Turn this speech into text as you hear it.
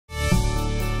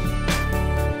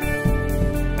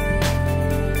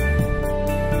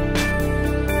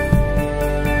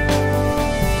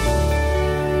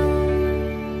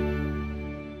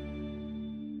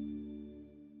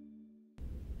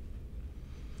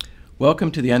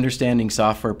Welcome to the Understanding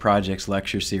Software Projects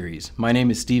lecture series. My name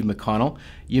is Steve McConnell.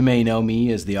 You may know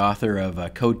me as the author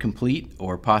of Code Complete,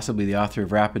 or possibly the author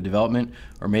of Rapid Development,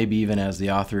 or maybe even as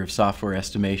the author of Software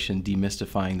Estimation,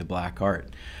 Demystifying the Black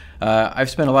Art.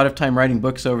 I've spent a lot of time writing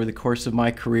books over the course of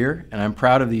my career, and I'm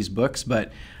proud of these books,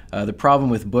 but the problem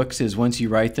with books is once you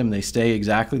write them, they stay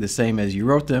exactly the same as you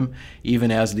wrote them, even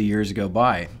as the years go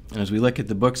by. And as we look at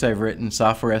the books I've written,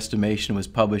 Software Estimation was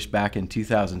published back in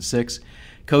 2006.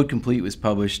 Code Complete was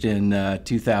published in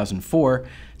 2004.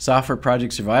 Software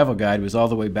Project Survival Guide was all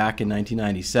the way back in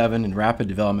 1997, and Rapid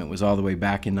Development was all the way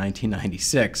back in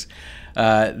 1996.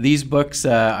 These books,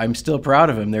 I'm still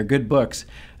proud of them. They're good books,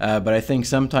 but I think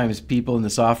sometimes people in the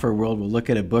software world will look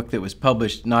at a book that was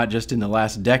published not just in the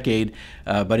last decade,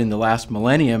 but in the last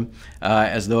millennium,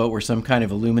 as though it were some kind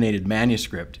of illuminated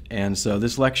manuscript. And so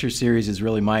this lecture series is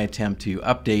really my attempt to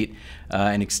update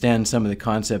and extend some of the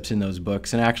concepts in those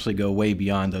books and actually go way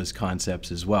beyond those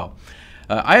concepts as well.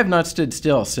 I have not stood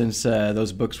still since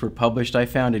those books were published. I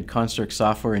founded Construx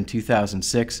Software in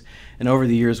 2006, and over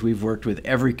the years we've worked with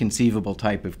every conceivable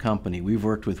type of company. We've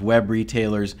worked with web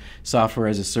retailers, software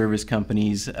as a service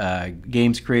companies,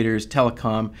 games creators,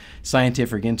 telecom,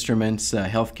 scientific instruments,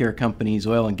 healthcare companies,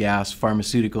 oil and gas,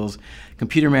 pharmaceuticals,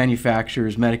 computer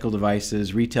manufacturers, medical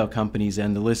devices, retail companies,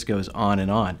 and the list goes on and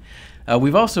on.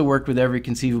 We've also worked with every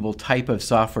conceivable type of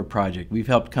software project. We've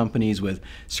helped companies with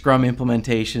Scrum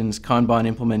implementations, Kanban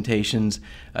implementations,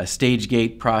 stage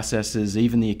gate processes,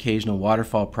 even the occasional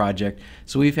waterfall project.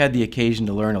 So we've had the occasion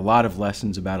to learn a lot of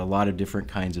lessons about a lot of different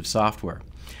kinds of software.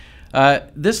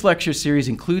 This lecture series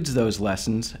includes those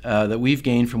lessons that we've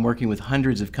gained from working with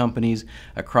hundreds of companies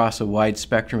across a wide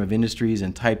spectrum of industries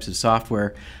and types of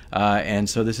software, and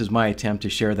so this is my attempt to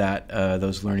share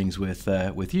those learnings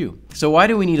with you. So why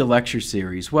do we need a lecture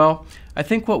series? Well, I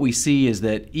think what we see is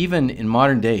that even in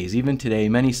modern days, even today,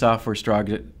 many software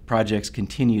projects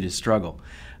continue to struggle.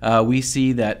 We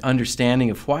see that understanding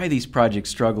of why these projects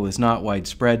struggle is not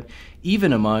widespread,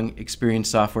 even among experienced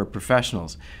software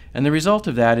professionals. And the result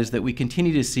of that is that we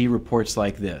continue to see reports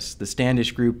like this. The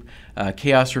Standish Group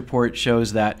Chaos Report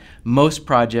shows that most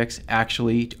projects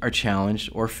actually are challenged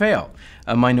or fail.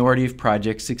 A minority of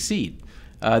projects succeed.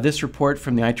 This report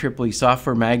from the IEEE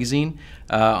Software Magazine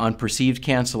on perceived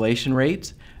cancellation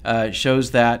rates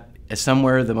shows that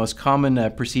somewhere the most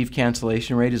common perceived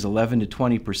cancellation rate is 11 to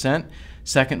 20%.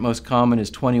 Second most common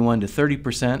is 21 to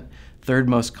 30%. Third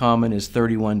most common is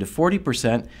 31 to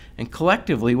 40%. And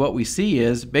collectively what we see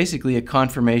is basically a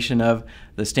confirmation of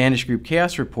the Standish Group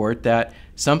Chaos Report that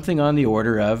something on the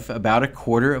order of about a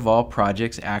quarter of all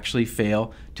projects actually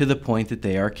fail to the point that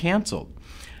they are canceled.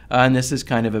 And this is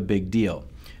kind of a big deal.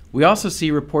 We also see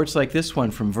reports like this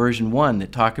one from version 1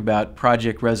 that talk about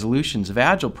project resolutions of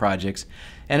Agile projects.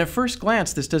 And at first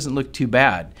glance, this doesn't look too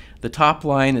bad. The top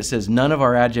line that says none of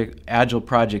our Agile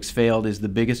projects failed is the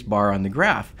biggest bar on the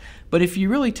graph. But if you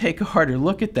really take a harder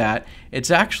look at that,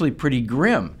 it's actually pretty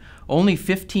grim. Only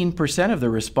 15% of the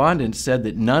respondents said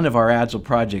that none of our Agile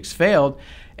projects failed.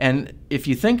 And if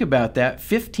you think about that,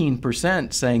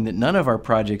 15% saying that none of our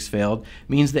projects failed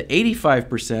means that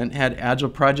 85% had Agile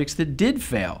projects that did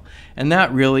fail. And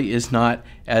that really is not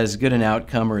as good an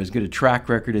outcome or as good a track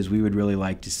record as we would really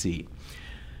like to see.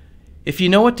 If you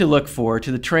know what to look for,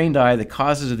 to the trained eye, the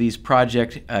causes of these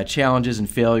project challenges and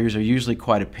failures are usually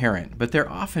quite apparent, but they're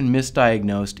often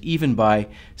misdiagnosed even by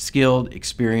skilled,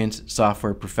 experienced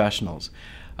software professionals.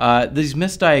 These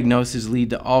misdiagnoses lead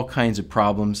to all kinds of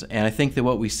problems, and I think that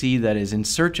what we see that is in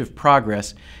search of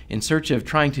progress, in search of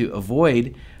trying to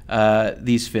avoid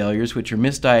these failures, which are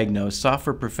misdiagnosed,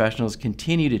 software professionals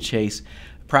continue to chase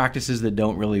practices that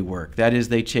don't really work. That is,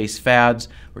 they chase fads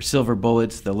or silver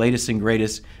bullets, the latest and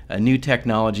greatest new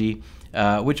technology,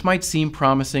 which might seem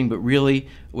promising, but really,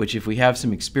 which if we have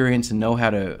some experience and know how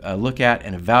to look at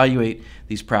and evaluate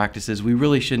these practices, we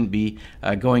really shouldn't be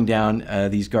going down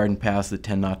these garden paths that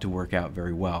tend not to work out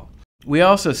very well. We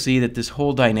also see that this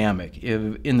whole dynamic,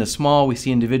 in the small we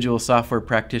see individual software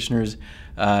practitioners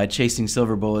chasing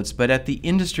silver bullets, but at the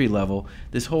industry level,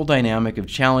 this whole dynamic of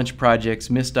challenge projects,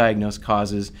 misdiagnosed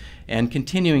causes, and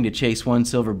continuing to chase one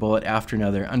silver bullet after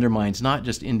another undermines not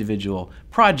just individual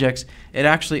projects, it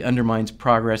actually undermines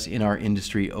progress in our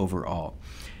industry overall.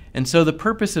 And so the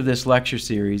purpose of this lecture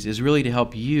series is really to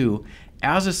help you,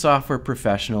 as a software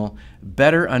professional,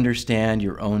 better understand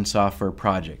your own software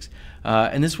projects.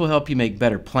 And this will help you make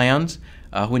better plans.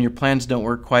 When your plans don't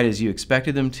work quite as you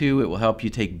expected them to, it will help you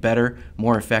take better,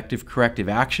 more effective corrective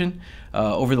action.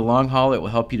 Over the long haul, it will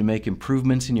help you to make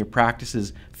improvements in your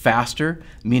practices faster,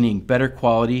 meaning better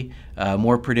quality,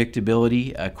 more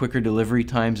predictability, quicker delivery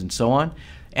times, and so on.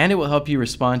 and it will help you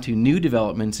respond to new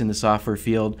developments in the software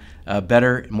field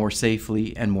better, more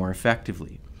safely, and more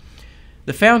effectively.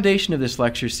 The foundation of this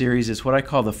lecture series is what I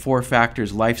call the 4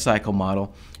 factors lifecycle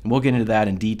model, and we'll get into that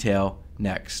in detail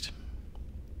next.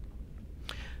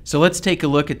 So let's take a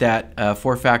look at that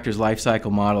 4 factors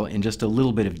lifecycle model in just a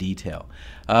little bit of detail.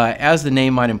 As the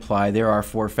name might imply, there are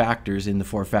 4 factors in the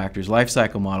 4 factors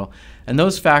lifecycle model, and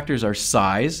those factors are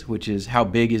size, which is how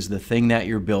big is the thing that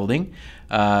you're building,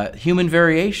 human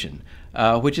variation,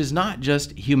 which is not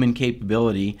just human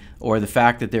capability or the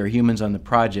fact that there are humans on the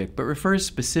project, but refers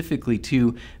specifically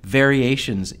to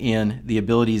variations in the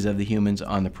abilities of the humans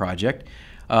on the project.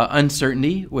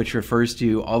 Uncertainty, which refers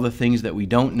to all the things that we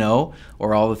don't know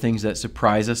or all the things that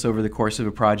surprise us over the course of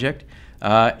a project.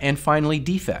 And finally,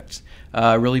 defects,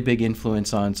 really big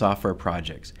influence on software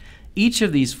projects. Each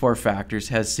of these 4 factors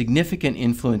has significant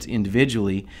influence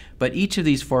individually, but each of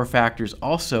these 4 factors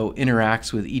also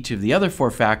interacts with each of the other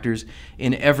 4 factors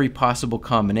in every possible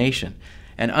combination.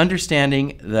 And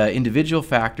understanding the individual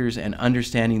factors and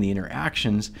understanding the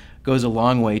interactions goes a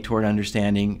long way toward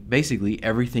understanding basically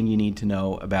everything you need to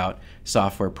know about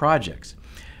software projects.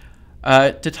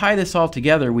 To tie this all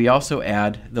together, we also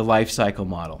add the lifecycle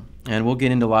model. And we'll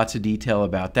get into lots of detail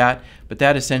about that, but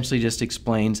that essentially just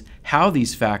explains how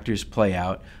these factors play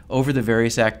out over the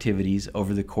various activities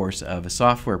over the course of a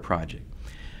software project.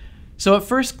 So at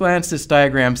first glance, this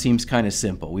diagram seems kind of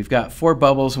simple. We've got 4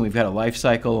 bubbles and we've got a life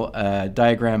cycle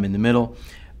diagram in the middle,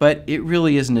 but it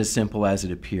really isn't as simple as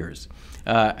it appears.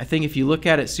 I think if you look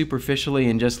at it superficially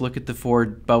and just look at the 4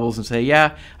 bubbles and say,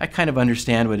 yeah, I kind of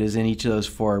understand what is in each of those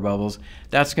 4 bubbles,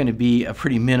 that's going to be a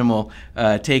pretty minimal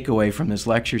takeaway from this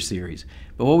lecture series.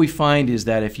 But what we find is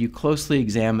that if you closely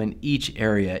examine each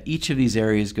area, each of these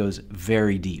areas goes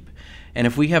very deep. And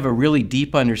if we have a really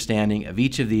deep understanding of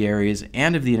each of the areas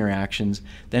and of the interactions,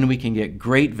 then we can get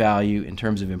great value in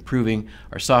terms of improving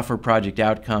our software project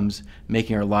outcomes,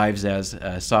 making our lives as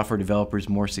software developers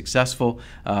more successful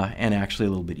and actually a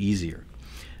little bit easier.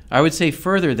 I would say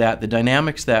further that the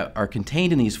dynamics that are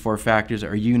contained in these 4 factors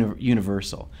are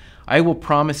universal. I will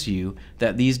promise you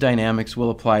that these dynamics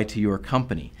will apply to your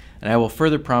company, and I will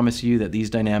further promise you that these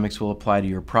dynamics will apply to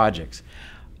your projects.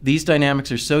 These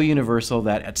dynamics are so universal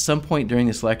that at some point during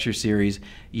this lecture series,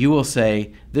 you will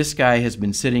say, this guy has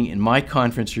been sitting in my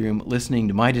conference room listening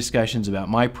to my discussions about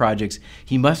my projects.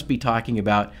 He must be talking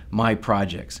about my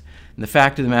projects. And the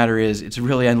fact of the matter is, it's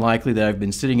really unlikely that I've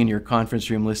been sitting in your conference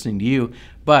room listening to you,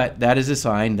 but that is a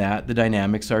sign that the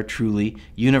dynamics are truly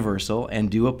universal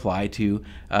and do apply to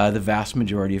the vast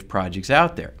majority of projects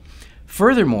out there.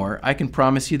 Furthermore, I can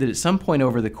promise you that at some point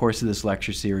over the course of this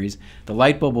lecture series, the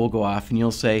light bulb will go off and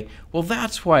you'll say, well,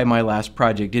 that's why my last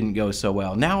project didn't go so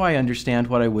well. Now I understand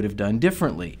what I would have done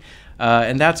differently.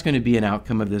 And that's going to be an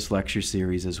outcome of this lecture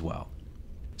series as well.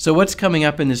 So what's coming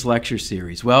up in this lecture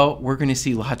series? Well, we're going to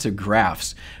see lots of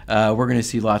graphs. We're going to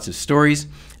see lots of stories,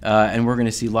 and we're going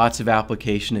to see lots of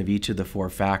application of each of the 4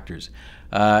 factors.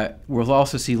 We'll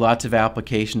also see lots of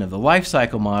application of the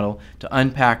lifecycle model to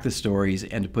unpack the stories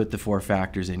and to put the 4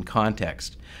 factors in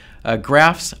context.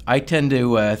 Graphs, I tend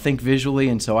to think visually,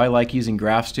 and so I like using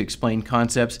graphs to explain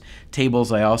concepts.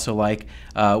 Tables I also like.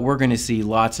 We're going to see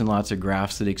lots and lots of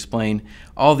graphs that explain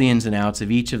all the ins and outs of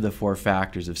each of the 4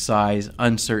 factors of size,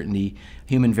 uncertainty,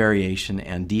 human variation,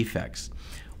 and defects.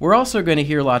 We're also going to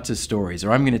hear lots of stories,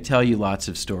 or I'm going to tell you lots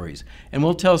of stories, and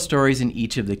we'll tell stories in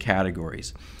each of the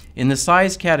categories. In the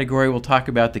size category, we'll talk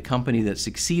about the company that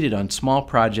succeeded on small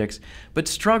projects but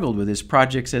struggled with its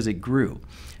projects as it grew.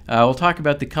 We'll talk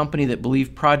about the company that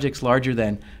believed projects larger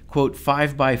than, quote,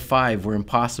 5 by 5 were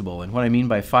impossible. And what I mean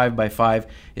by 5 by 5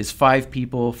 is 5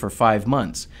 people for 5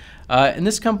 months. And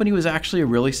this company was actually a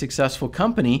really successful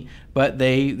company, but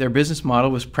their business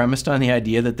model was premised on the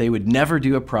idea that they would never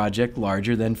do a project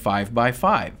larger than 5 by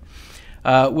 5.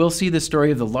 We'll see the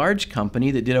story of the large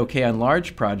company that did okay on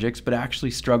large projects but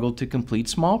actually struggled to complete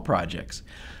small projects.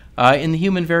 In the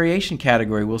human variation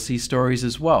category, we'll see stories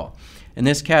as well. In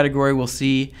this category, we'll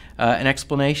see an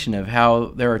explanation of how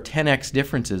there are 10x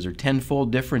differences or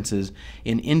tenfold differences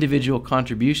in individual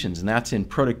contributions, and that's in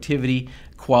productivity,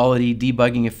 quality,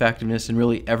 debugging effectiveness, and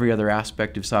really every other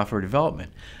aspect of software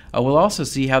development. We'll also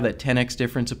see how that 10x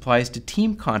difference applies to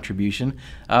team contribution,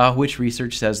 which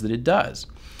research says that it does.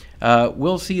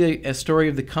 We'll see a story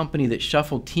of the company that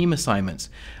shuffled team assignments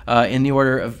in the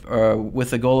order of,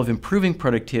 with the goal of improving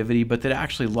productivity, but that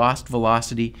actually lost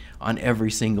velocity on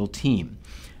every single team.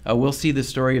 We'll see the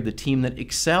story of the team that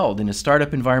excelled in a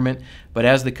startup environment, but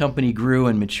as the company grew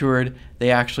and matured, they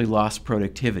actually lost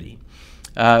productivity.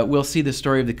 We'll see the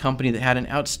story of the company that had an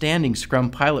outstanding Scrum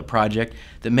pilot project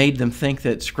that made them think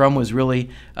that Scrum was really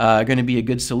going to be a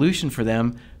good solution for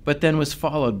them, but then was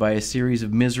followed by a series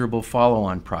of miserable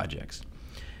follow-on projects.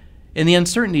 In the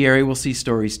uncertainty area, we'll see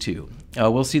stories too.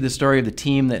 We'll see the story of the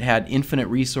team that had infinite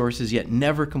resources yet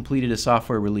never completed a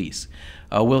software release.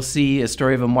 We'll see a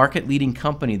story of a market-leading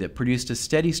company that produced a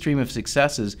steady stream of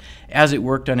successes as it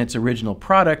worked on its original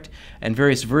product and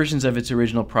various versions of its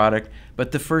original product,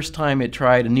 but the first time it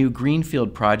tried a new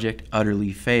greenfield project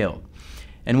utterly failed.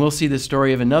 And we'll see the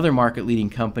story of another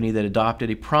market-leading company that adopted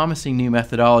a promising new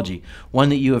methodology, one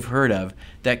that you have heard of,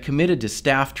 that committed to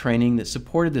staff training, that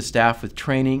supported the staff with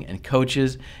training and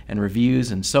coaches and reviews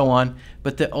and so on,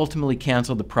 but that ultimately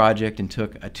canceled the project and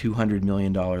took a $200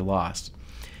 million loss.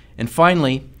 And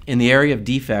finally, in the area of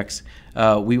defects,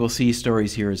 we will see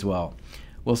stories here as well.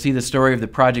 We'll see the story of the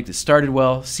project that started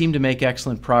well, seemed to make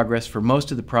excellent progress for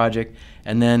most of the project,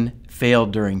 and then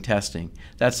failed during testing.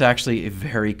 That's actually a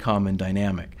very common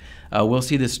dynamic. We'll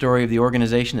see the story of the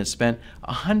organization that spent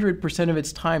 100% of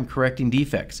its time correcting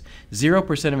defects,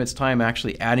 0% of its time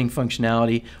actually adding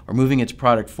functionality or moving its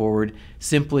product forward,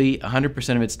 simply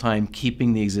 100% of its time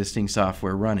keeping the existing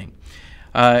software running.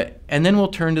 And then we'll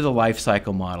turn to the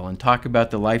lifecycle model and talk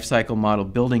about the lifecycle model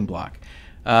building block,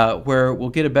 where we'll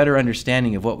get a better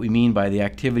understanding of what we mean by the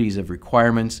activities of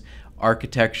requirements,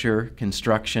 architecture,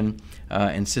 construction,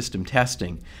 and system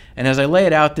testing. And as I lay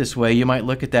it out this way, you might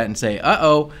look at that and say,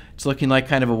 uh-oh, it's looking like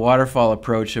kind of a waterfall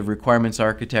approach of requirements,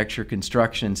 architecture,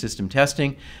 construction, and system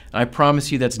testing. And I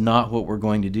promise you that's not what we're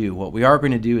going to do. What we are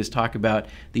going to do is talk about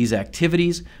these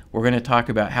activities. We're going to talk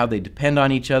about how they depend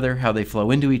on each other, how they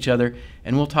flow into each other,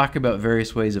 and we'll talk about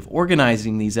various ways of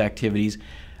organizing these activities.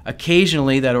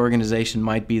 Occasionally, that organization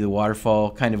might be the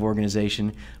waterfall kind of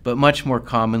organization, but much more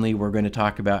commonly, we're going to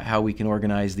talk about how we can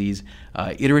organize these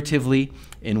iteratively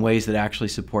in ways that actually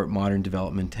support modern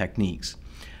development techniques.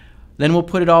 Then we'll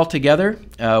put it all together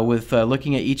with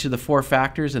looking at each of the 4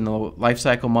 factors and the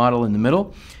lifecycle model in the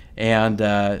middle. And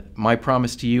my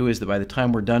promise to you is that by the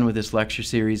time we're done with this lecture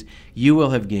series, you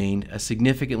will have gained a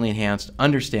significantly enhanced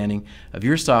understanding of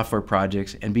your software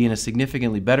projects and be in a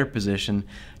significantly better position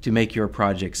to make your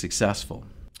project successful.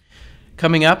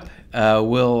 Coming up,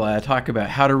 we'll talk about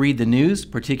how to read the news,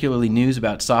 particularly news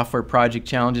about software project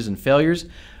challenges and failures.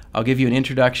 I'll give you an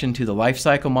introduction to the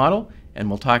lifecycle model, and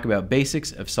we'll talk about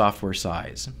basics of software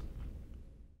size.